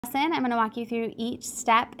lesson, I'm going to walk you through each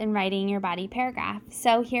step in writing your body paragraph.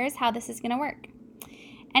 So here's how this is going to work.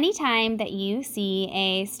 Anytime that you see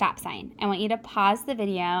a stop sign, I want you to pause the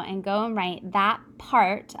video and go and write that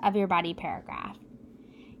part of your body paragraph.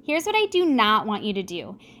 Here's what I do not want you to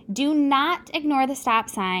do. Do not ignore the stop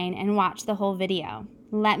sign and watch the whole video.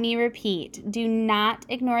 Let me repeat. Do not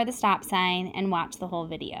ignore the stop sign and watch the whole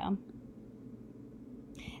video.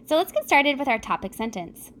 So let's get started with our topic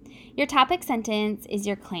sentence. Your topic sentence is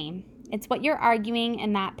your claim. It's what you're arguing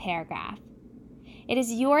in that paragraph. It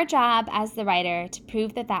is your job as the writer to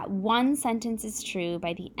prove that that one sentence is true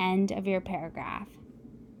by the end of your paragraph.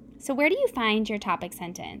 So where do you find your topic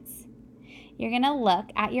sentence? You're going to look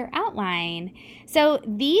at your outline. So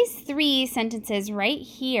these three sentences right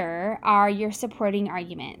here are your supporting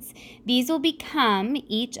arguments. These will become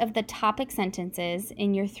each of the topic sentences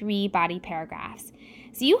in your three body paragraphs.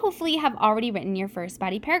 So you hopefully have already written your first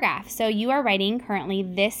body paragraph. So you are writing currently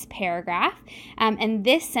this paragraph, and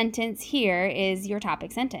this sentence here is your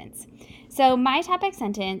topic sentence. So my topic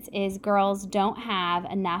sentence is girls don't have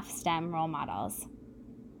enough STEM role models.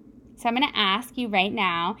 So I'm going to ask you right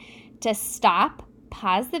now to stop,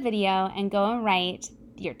 pause the video, and go and write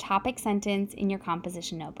your topic sentence in your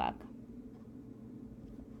composition notebook.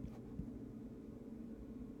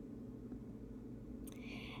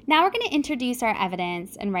 Now we're going to introduce our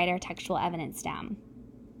evidence and write our textual evidence down.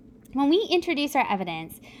 When we introduce our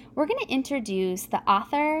evidence, we're going to introduce the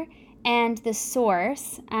author and the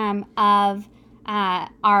source of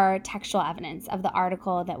our textual evidence of the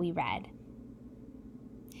article that we read.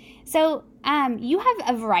 So you have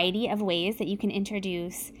a variety of ways that you can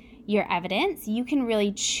introduce your evidence. You can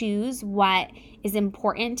really choose what is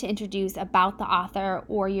important to introduce about the author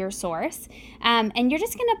or your source. And you're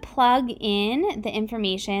just going to plug in the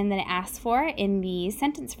information that it asks for in these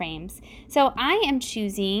sentence frames. So I am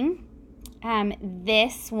choosing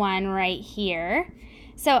this one right here.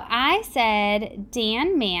 So I said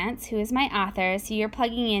Dan Mance, who is my author. So you're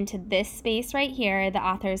plugging into this space right here, the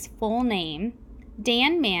author's full name,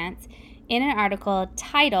 Dan Mance, in an article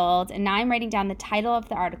titled, and now I'm writing down the title of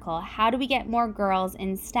the article, How Do We Get More Girls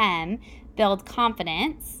in STEM? Build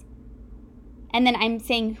Confidence. And then I'm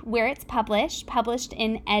saying where it's published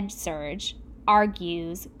in EdSurge,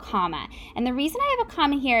 argues, comma. And the reason I have a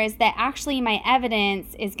comma here is that actually my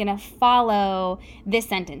evidence is going to follow this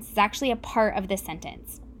sentence. It's actually a part of this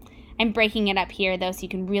sentence. I'm breaking it up here though so you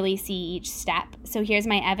can really see each step. So here's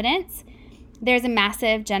my evidence. There's a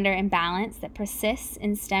massive gender imbalance that persists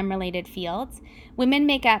in STEM-related fields. Women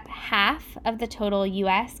make up half of the total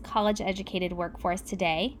U.S. college-educated workforce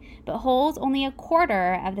today, but hold only a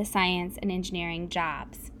quarter of the science and engineering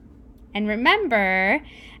jobs. And remember,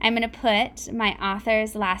 I'm going to put my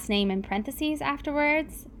author's last name in parentheses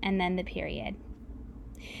afterwards, and then the period.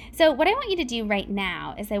 So what I want you to do right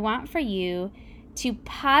now is I want for you to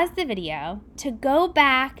pause the video, to go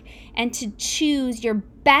back and to choose your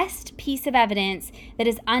best piece of evidence that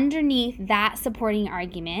is underneath that supporting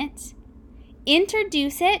argument.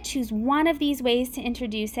 Introduce it, choose one of these ways to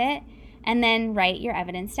introduce it, and then write your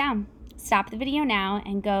evidence down. Stop the video now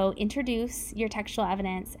and go introduce your textual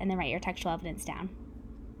evidence and then write your textual evidence down.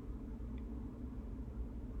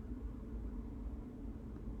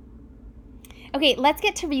 Okay, let's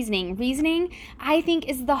get to reasoning. Reasoning, I think,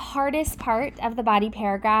 is the hardest part of the body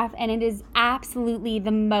paragraph, and it is absolutely the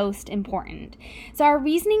most important. So our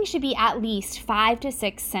reasoning should be at least 5 to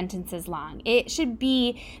 6 sentences long. It should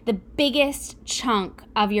be the biggest chunk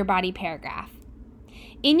of your body paragraph.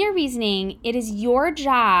 In your reasoning, it is your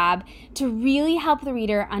job to really help the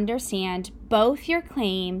reader understand both your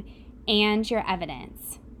claim and your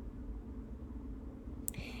evidence.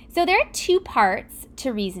 So there are 2 parts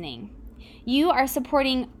to reasoning. You are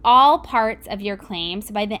supporting all parts of your claim.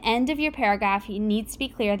 So by the end of your paragraph, it needs to be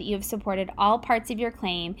clear that you have supported all parts of your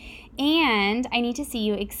claim, and I need to see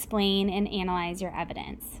you explain and analyze your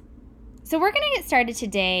evidence. So we're going to get started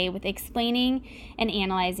today with explaining and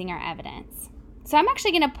analyzing our evidence. So I'm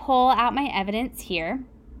actually going to pull out my evidence here.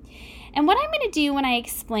 And what I'm going to do when I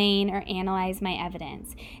explain or analyze my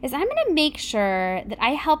evidence is I'm going to make sure that I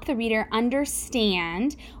help the reader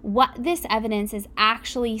understand what this evidence is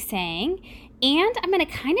actually saying, and I'm going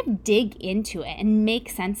to kind of dig into it and make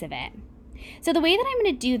sense of it. So the way that I'm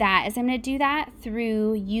going to do that is I'm going to do that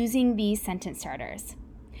through using these sentence starters.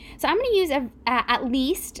 So I'm going to use at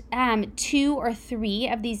least 2 or 3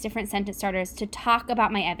 of these different sentence starters to talk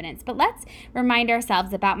about my evidence. But let's remind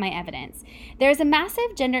ourselves about my evidence. There's a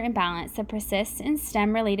massive gender imbalance that persists in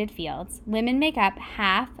STEM-related fields. Women make up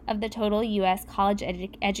half of the total U.S.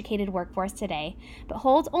 college-educated workforce today, but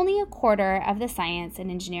hold only a quarter of the science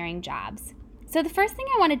and engineering jobs. So the first thing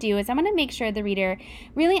I want to do is I want to make sure the reader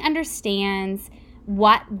really understands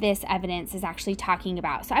what this evidence is actually talking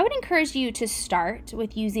about. So I would encourage you to start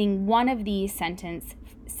with using one of these sentence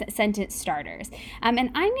starters. And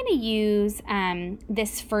I'm going to use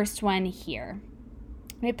this first one here.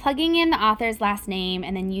 By plugging in the author's last name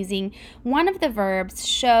and then using one of the verbs,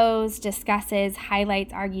 shows, discusses,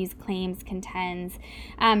 highlights, argues, claims, contends.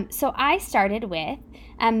 So I started with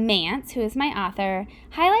Mance, who is my author,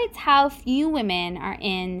 highlights how few women are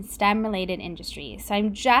in STEM-related industries. So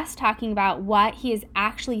I'm just talking about what he is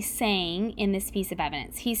actually saying in this piece of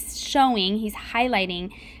evidence. He's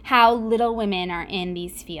highlighting how little women are in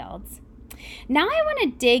these fields. Now I want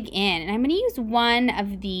to dig in, and I'm going to use one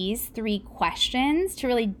of these 3 questions to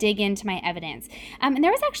really dig into my evidence. And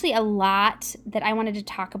there was actually a lot that I wanted to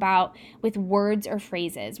talk about with words or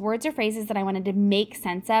phrases that I wanted to make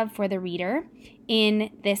sense of for the reader in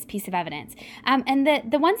this piece of evidence. And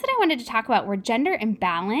the ones that I wanted to talk about were gender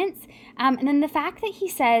imbalance, and then the fact that he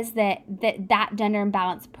says that gender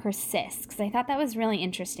imbalance persists, because I thought that was really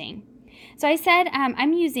interesting. So I said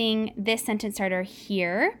I'm using this sentence starter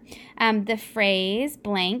here, the phrase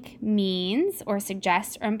blank means or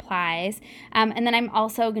suggests or implies, and then I'm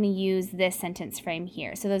also going to use this sentence frame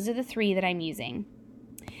here. So those are the 3 that I'm using.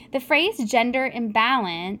 The phrase gender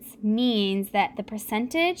imbalance means that the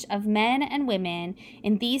percentage of men and women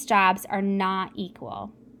in these jobs are not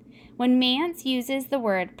equal. When Mance uses the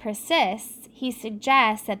word persists, he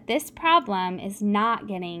suggests that this problem is not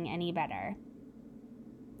getting any better.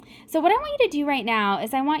 So what I want you to do right now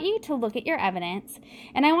is I want you to look at your evidence,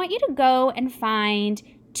 and I want you to go and find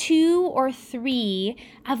 2 or 3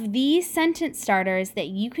 of these sentence starters that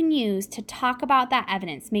you can use to talk about that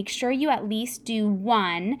evidence. Make sure you at least do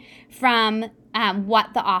one from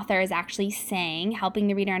what the author is actually saying, helping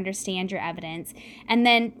the reader understand your evidence, and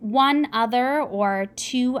then one other or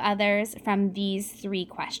 2 others from these 3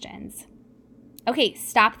 questions. Okay,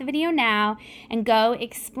 stop the video now and go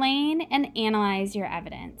explain and analyze your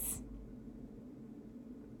evidence.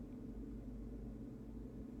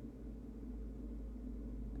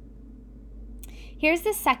 Here's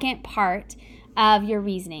the second part of your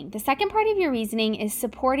reasoning. The second part of your reasoning is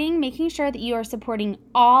making sure that you are supporting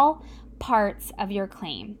all parts of your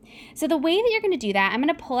claim. So the way that you're going to do that, I'm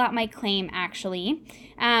going to pull out my claim actually.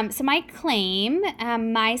 So my claim,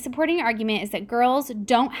 my supporting argument is that girls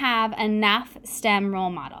don't have enough STEM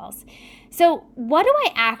role models. So what do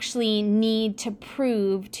I actually need to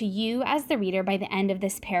prove to you as the reader by the end of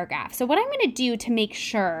this paragraph? So what I'm going to do to make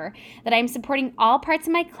sure that I'm supporting all parts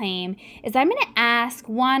of my claim is I'm going to ask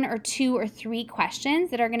 1 or 2 or 3 questions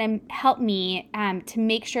that are going to help me to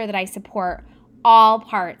make sure that I support all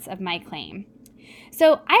parts of my claim.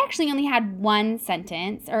 So I actually only had one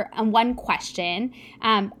sentence or one question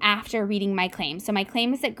after reading my claim. So my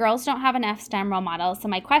claim is that girls don't have enough STEM role models. So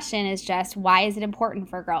my question is just, why is it important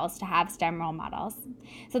for girls to have STEM role models?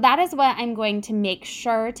 So that is what I'm going to make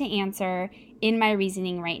sure to answer in my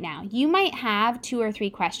reasoning right now. You might have 2 or 3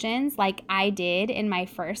 questions like I did in my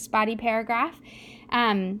first body paragraph,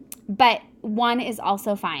 but one is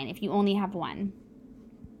also fine if you only have one.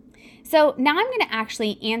 So now I'm going to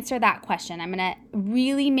actually answer that question. I'm going to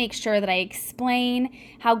really make sure that I explain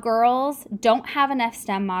how girls don't have enough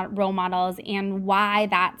STEM role models and why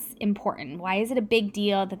that's important. Why is it a big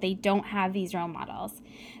deal that they don't have these role models?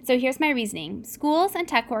 So here's my reasoning. Schools and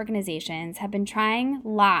tech organizations have been trying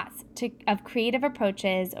lots of creative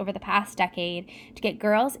approaches over the past decade to get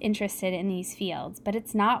girls interested in these fields, but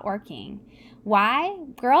it's not working. Why?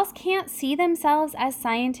 Girls can't see themselves as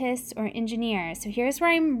scientists or engineers. So here's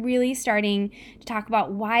where I'm really starting to talk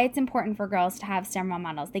about why it's important for girls to have STEM role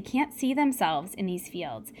models. They can't see themselves in these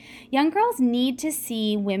fields. Young girls need to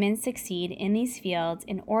see women succeed in these fields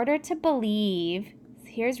in order to believe,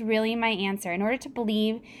 here's really my answer, in order to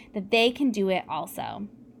believe that they can do it also.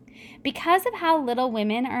 Because of how little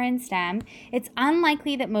women are in STEM, it's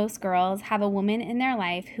unlikely that most girls have a woman in their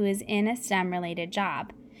life who is in a STEM-related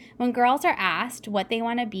job. When girls are asked what they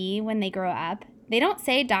want to be when they grow up, they don't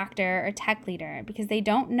say doctor or tech leader because they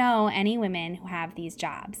don't know any women who have these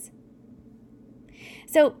jobs.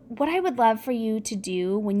 So what I would love for you to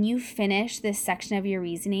do when you finish this section of your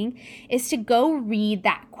reasoning is to go read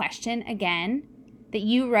that question again that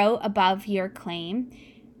you wrote above your claim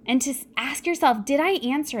and to ask yourself, did I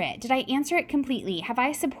answer it? Did I answer it completely? Have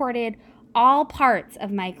I supported all parts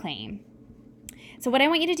of my claim? So what I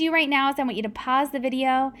want you to do right now is I want you to pause the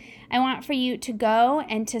video. I want for you to go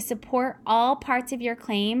and to support all parts of your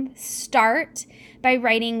claim. Start by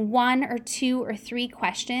writing 1 or 2 or 3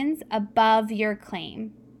 questions above your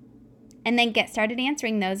claim. And then get started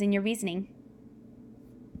answering those in your reasoning.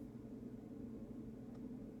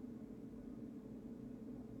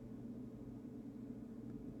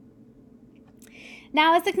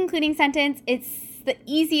 Now is the concluding sentence. It's the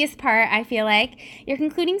easiest part, I feel like. Your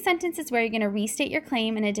concluding sentence is where you're going to restate your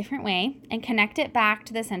claim in a different way and connect it back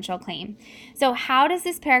to the central claim. So how does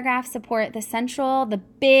this paragraph support the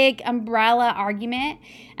big umbrella argument?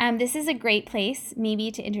 This is a great place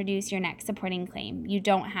maybe to introduce your next supporting claim. You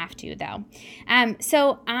don't have to, though.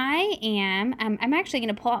 So I'm actually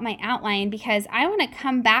going to pull out my outline because I want to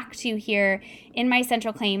come back to here in my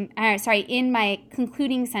central claim, in my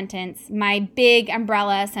concluding sentence, my big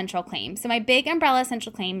umbrella central claim. So my big umbrella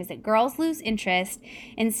central claim is that girls lose interest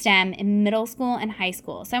in STEM in middle school and high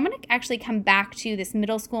school. So I'm going to actually come back to this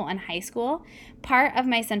middle school and high school part of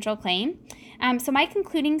my central claim. So my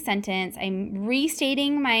concluding sentence, I'm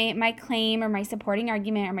restating my claim or my supporting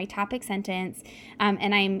argument or my topic sentence,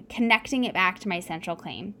 and I'm connecting it back to my central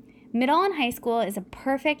claim. Middle and high school is a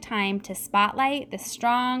perfect time to spotlight the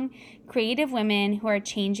strong, creative women who are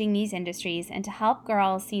changing these industries and to help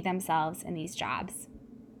girls see themselves in these jobs.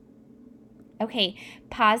 Okay,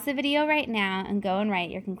 pause the video right now and go and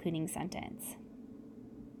write your concluding sentence.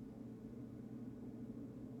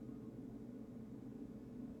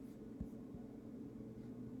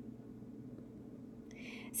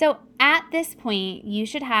 So at this point, you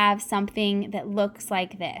should have something that looks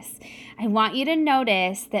like this. I want you to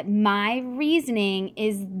notice that my reasoning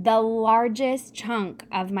is the largest chunk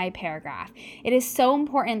of my paragraph. It is so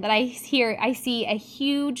important that I see a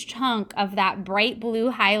huge chunk of that bright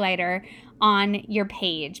blue highlighter on your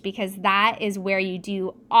page, because that is where you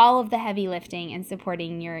do all of the heavy lifting and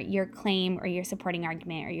supporting your claim or your supporting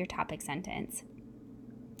argument or your topic sentence.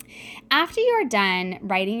 After you are done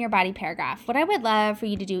writing your body paragraph, what I would love for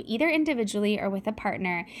you to do, either individually or with a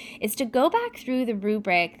partner, is to go back through the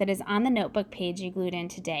rubric that is on the notebook page you glued in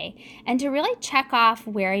today and to really check off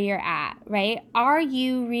where you're at, right? Are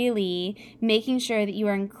you really making sure that you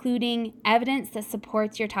are including evidence that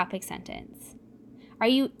supports your topic sentence? Are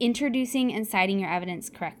you introducing and citing your evidence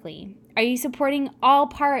correctly? Are you supporting all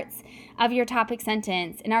parts of your topic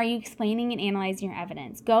sentence? And are you explaining and analyzing your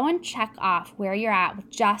evidence? Go and check off where you're at with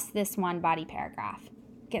just this one body paragraph.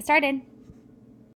 Get started.